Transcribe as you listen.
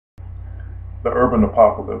The urban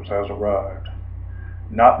apocalypse has arrived.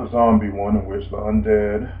 Not the zombie one in which the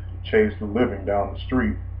undead chase the living down the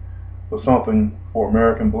street, but something for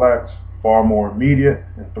American blacks far more immediate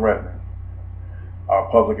and threatening.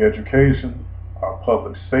 Our public education, our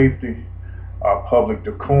public safety, our public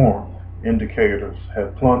decorum indicators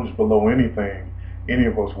had plunged below anything any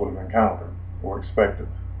of us would have encountered or expected.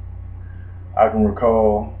 I can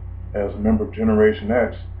recall, as a member of Generation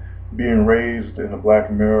X, being raised in a black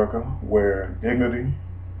America where dignity,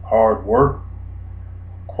 hard work,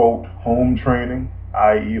 quote, home training,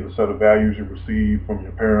 i.e. the set of values you receive from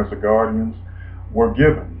your parents or guardians, were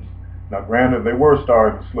given. Now granted, they were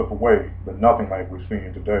starting to slip away, but nothing like we're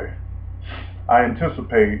seeing today. I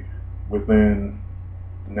anticipate within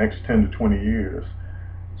the next 10 to 20 years,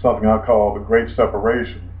 something I call the Great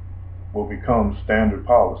Separation will become standard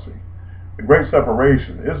policy. The Great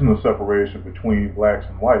Separation isn't a separation between blacks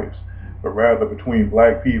and whites, but rather between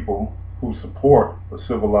black people who support a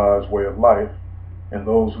civilized way of life and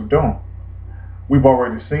those who don't. We've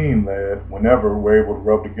already seen that whenever we're able to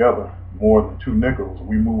rub together more than two nickels,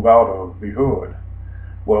 we move out of the hood.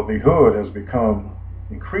 Well, the hood has become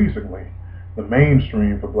increasingly the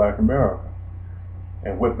mainstream for black America.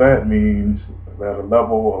 And what that means that a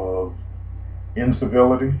level of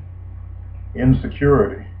incivility,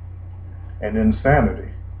 insecurity, and insanity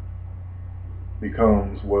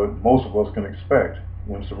becomes what most of us can expect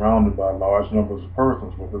when surrounded by large numbers of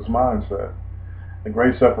persons with this mindset. The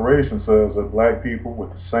Great Separation says that black people with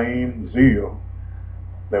the same zeal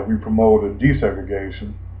that we promoted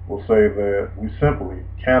desegregation will say that we simply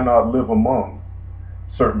cannot live among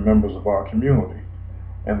certain members of our community,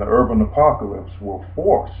 and the urban apocalypse will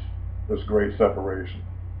force this great separation.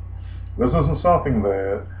 This isn't something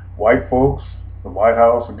that white folks, the White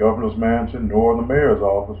House, the governor's mansion, nor the mayor's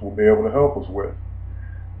office will be able to help us with.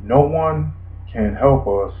 No one can help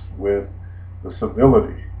us with the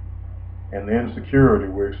civility and the insecurity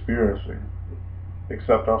we're experiencing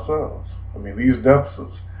except ourselves. I mean, these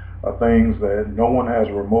deficits are things that no one has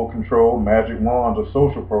a remote control, magic wand, or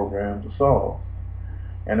social program to solve.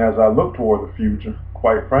 And as I look toward the future,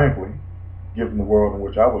 quite frankly, given the world in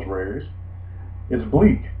which I was raised, it's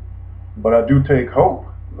bleak. But I do take hope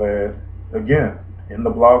that, again, in the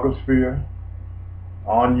blogosphere,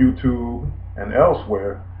 on YouTube, and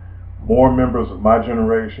elsewhere, more members of my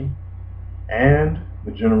generation and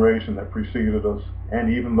the generation that preceded us,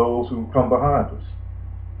 and even those who come behind us,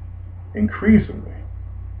 increasingly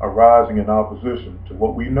are rising in opposition to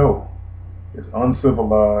what we know is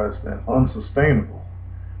uncivilized and unsustainable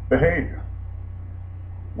behavior.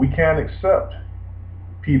 We can't accept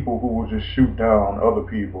people who will just shoot down other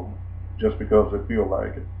people just because they feel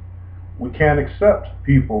like it. We can't accept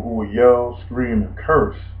people who will yell, scream, and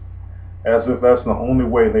curse as if that's the only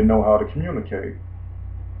way they know how to communicate.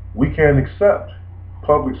 We can't accept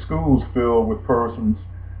public schools filled with persons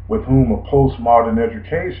with whom a postmodern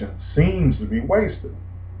education seems to be wasted.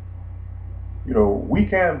 We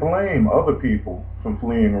can't blame other people from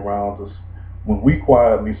fleeing around us when we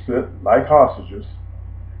quietly sit like hostages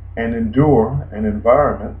and endure an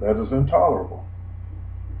environment that is intolerable.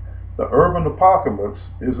 The urban apocalypse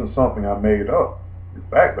isn't something I made up. In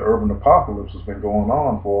fact, the urban apocalypse has been going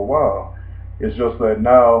on for a while. It's just that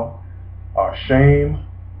now our shame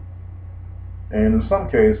and in some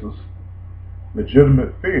cases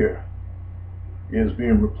legitimate fear is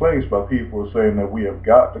being replaced by people who are saying that we have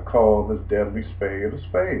got to call this deadly spade a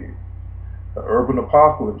spade. The urban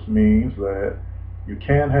apocalypse means that you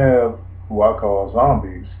can't have who I call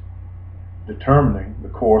zombies determining the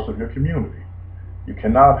course of your community. You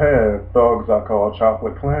cannot have thugs I call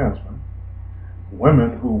chocolate Klansmen,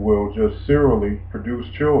 women who will just serially produce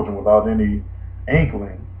children without any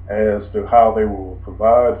inkling as to how they will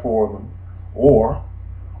provide for them or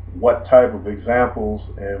what type of examples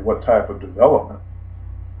and what type of development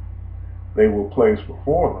they will place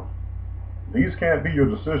before them. These can't be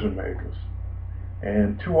your decision makers.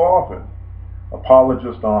 And too often,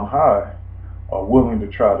 apologists on high are willing to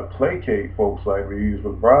try to placate folks like these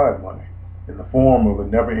with bribe money in the form of a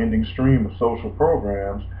never-ending stream of social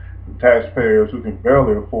programs from taxpayers who can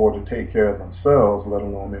barely afford to take care of themselves, let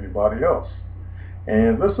alone anybody else.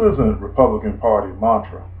 And this isn't Republican Party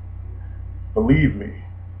mantra. Believe me,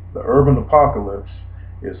 the urban apocalypse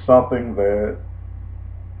is something that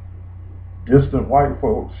distant white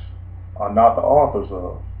folks are not the authors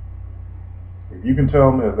of. If you can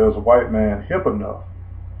tell me that there's a white man hip enough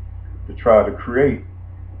to try to create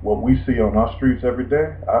what we see on our streets every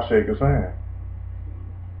day, I shake his hand.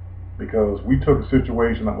 Because we took a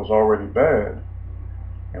situation that was already bad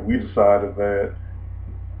and we decided that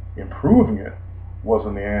improving it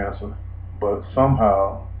wasn't the answer, but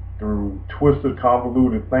somehow through twisted,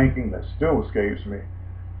 convoluted thinking that still escapes me,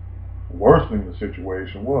 worsening the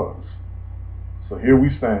situation was. So here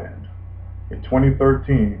we stand, in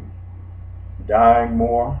 2013, dying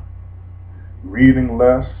more, reading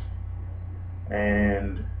less,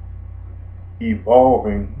 and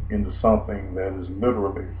evolving into something that is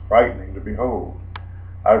literally frightening to behold.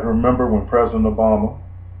 I remember when President Obama,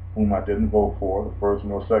 whom I didn't vote for the first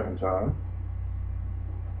nor second time,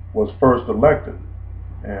 was first elected.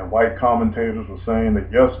 And white commentators were saying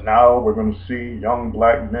that, yes, now we're going to see young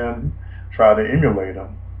black men try to emulate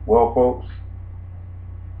him. Well, folks,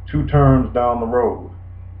 2 terms down the road,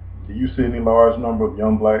 do you see any large number of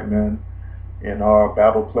young black men in our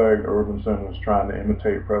battle-plagued urban centers trying to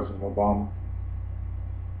imitate President Obama?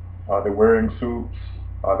 Are they wearing suits?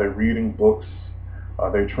 Are they reading books?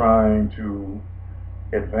 Are they trying to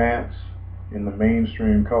advance in the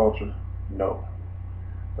mainstream culture? No.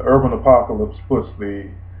 The urban apocalypse puts the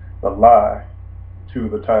lie to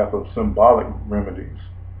the type of symbolic remedies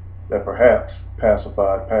that perhaps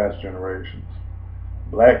pacified past generations.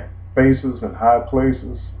 Black faces in high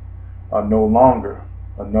places are no longer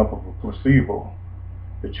enough of a placebo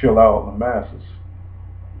to chill out the masses.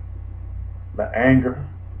 The anger,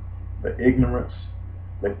 the ignorance,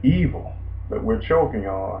 the evil that we're choking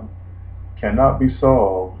on cannot be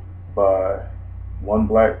solved by one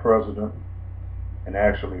black president, and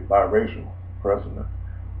actually biracial president,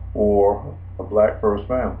 or a black first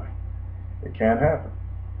family. It can't happen.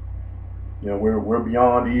 We're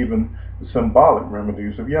beyond even the symbolic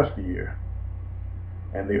remedies of yesteryear.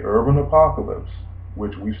 And the urban apocalypse,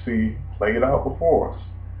 which we see played out before us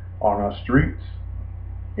on our streets,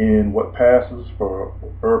 in what passes for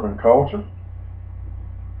urban culture,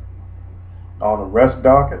 on arrest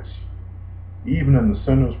dockets, even in the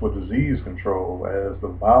Centers for Disease Control, as the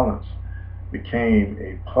violence became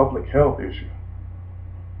a public health issue.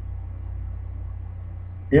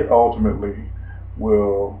 It ultimately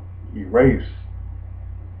will erase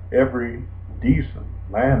every decent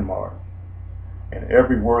landmark and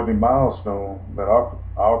every worthy milestone that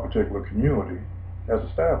our particular community has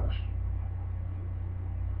established.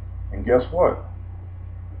 And guess what?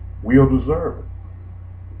 We'll deserve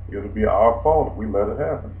it. It'll be our fault if we let it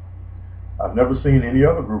happen. I've never seen any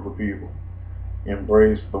other group of people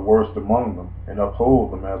embrace the worst among them and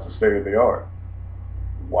uphold them as the state of the art.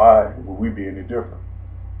 Why would we be any different?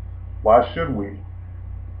 Why should we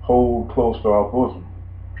hold close to our bosom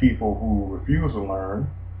people who refuse to learn,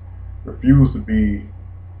 refuse to be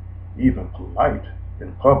even polite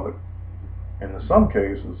in public, and in some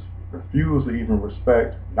cases refuse to even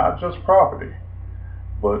respect not just property,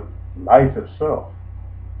 but life itself,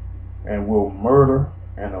 and will murder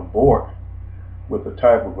and abort with the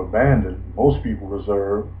type of abandon most people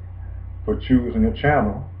reserve for choosing a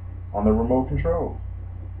channel on the remote control?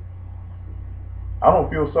 I don't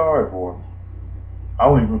feel sorry for them. I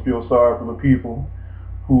don't even feel sorry for the people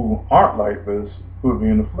who aren't like this, who are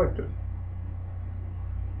being afflicted.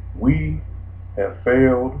 We have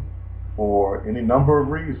failed for any number of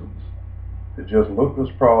reasons to just look this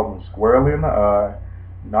problem squarely in the eye,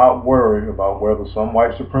 not worry about whether some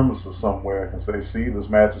white supremacist somewhere can say, see, this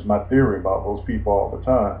matches my theory about those people all the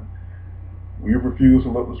time. We refuse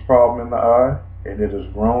to look this problem in the eye, and it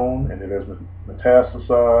has grown, and it has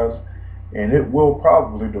metastasized, and it will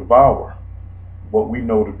probably devour what we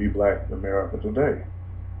know to be black America today.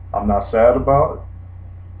 I'm not sad about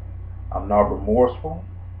it. I'm not remorseful,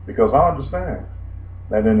 because I understand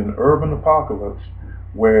that in an urban apocalypse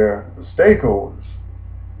where the stakeholders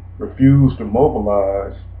refuse to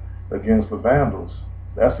mobilize against the vandals,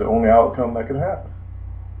 that's the only outcome that could happen.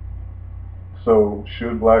 So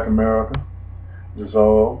should black America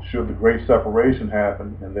dissolve, should the great separation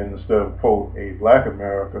happen, and then instead of, quote, a black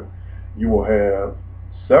America, you will have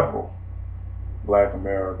several black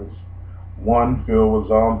Americas, one filled with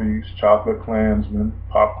zombies, chocolate Klansmen,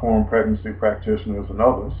 popcorn pregnancy practitioners, and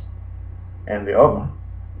others, and the other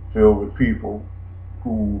filled with people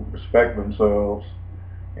who respect themselves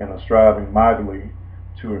and are striving mightily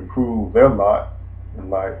to improve their lot in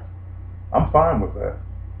life. I'm fine with that,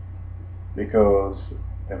 because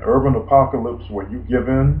an urban apocalypse where you give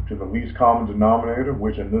in to the least common denominator,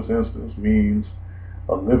 which in this instance means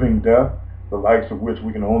a living death, the likes of which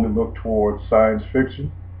we can only look towards science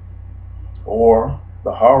fiction or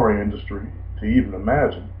the horror industry to even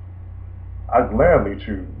imagine, I gladly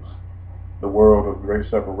choose the world of great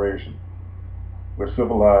separation, where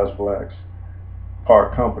civilized blacks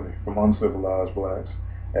part company from uncivilized blacks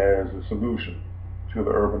as a solution to the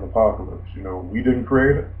urban apocalypse. We didn't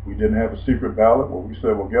create it. We didn't have a secret ballot. Well, we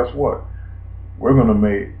said, well, guess what? We're going to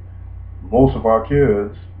make most of our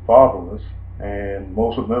kids fatherless and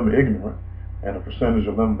most of them ignorant, and a percentage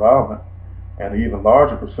of them violent, and an even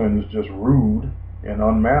larger percentage just rude and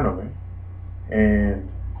unmannerly. And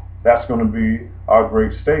that's going to be our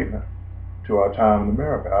great statement to our time in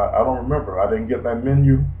America. I don't remember. I didn't get that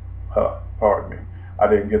menu. Pardon me. I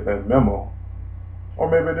didn't get that memo. Or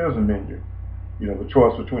maybe it is a menu. You know, the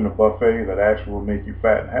choice between a buffet that actually will make you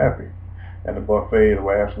fat and happy and a buffet that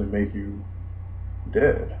will actually make you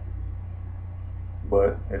dead.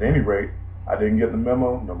 But at any rate, I didn't get the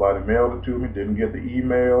memo. Nobody mailed it to me. Didn't get the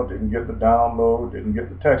email. Didn't get the download. Didn't get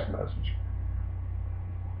the text message.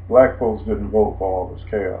 Black folks didn't vote for all this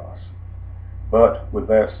chaos. But with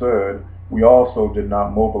that said, we also did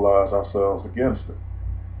not mobilize ourselves against it.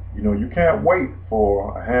 You know, you can't wait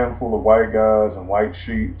for a handful of white guys in white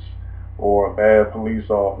sheets or a bad police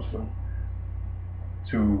officer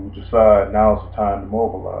to decide now's the time to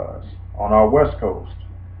mobilize. On our West Coast,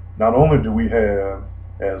 not only do we have,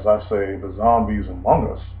 as I say, the zombies among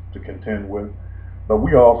us to contend with, but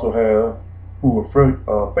we also have who a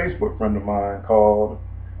Facebook friend of mine called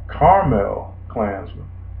Carmel Klansmen,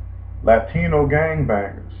 Latino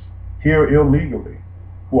gangbangers here illegally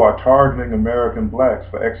who are targeting American blacks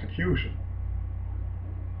for execution.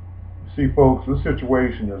 See, folks, this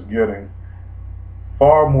situation is getting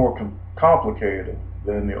far more complicated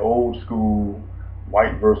than the old school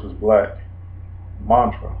white versus black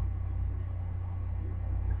mantra.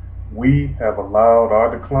 We have allowed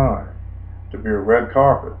our decline to be a red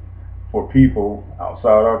carpet for people outside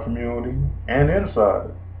our community and inside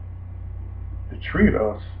it to treat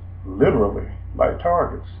us literally like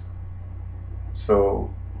targets.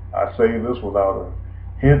 So I say this without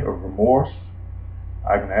a hint of remorse.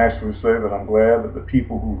 I can actually say that I'm glad that the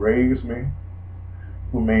people who raised me,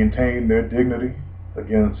 who maintained their dignity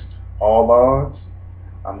against all odds,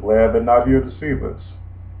 I'm glad they're not here to see this.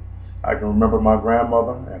 I can remember my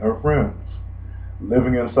grandmother and her friends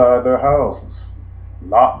living inside their houses,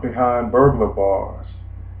 locked behind burglar bars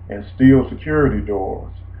and steel security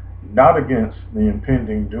doors, not against the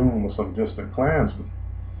impending doom of some distant Klansman,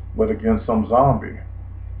 but against some zombie,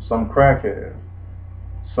 some crackhead,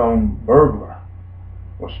 some burglar,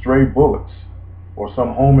 or stray bullets, or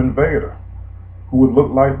some home invader who would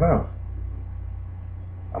look like them.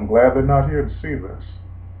 I'm glad they're not here to see this.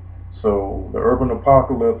 So the urban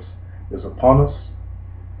apocalypse is upon us.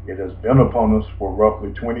 It has been upon us for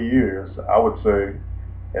roughly 20 years, I would say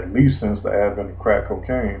at least since the advent of crack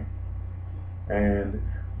cocaine. And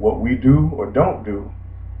what we do or don't do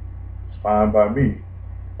is fine by me.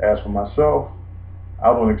 As for myself, I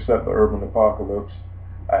don't accept the urban apocalypse.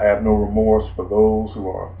 I have no remorse for those who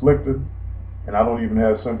are afflicted, and I don't even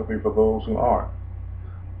have sympathy for those who aren't.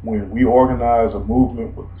 When we organize a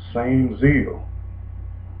movement with the same zeal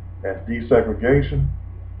as desegregation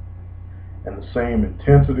and the same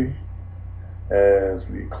intensity as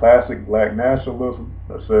the classic black nationalism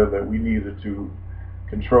that said that we needed to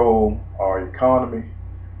control our economy,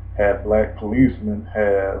 have black policemen,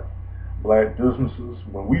 have black businesses,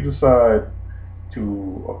 when we decide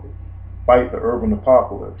to fight the urban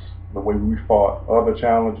apocalypse the way we fought other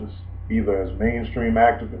challenges, either as mainstream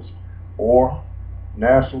activists or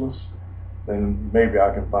nationalists, then maybe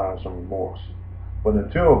I can find some remorse. But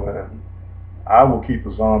until then, I will keep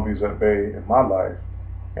the zombies at bay in my life,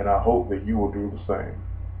 and I hope that you will do the same.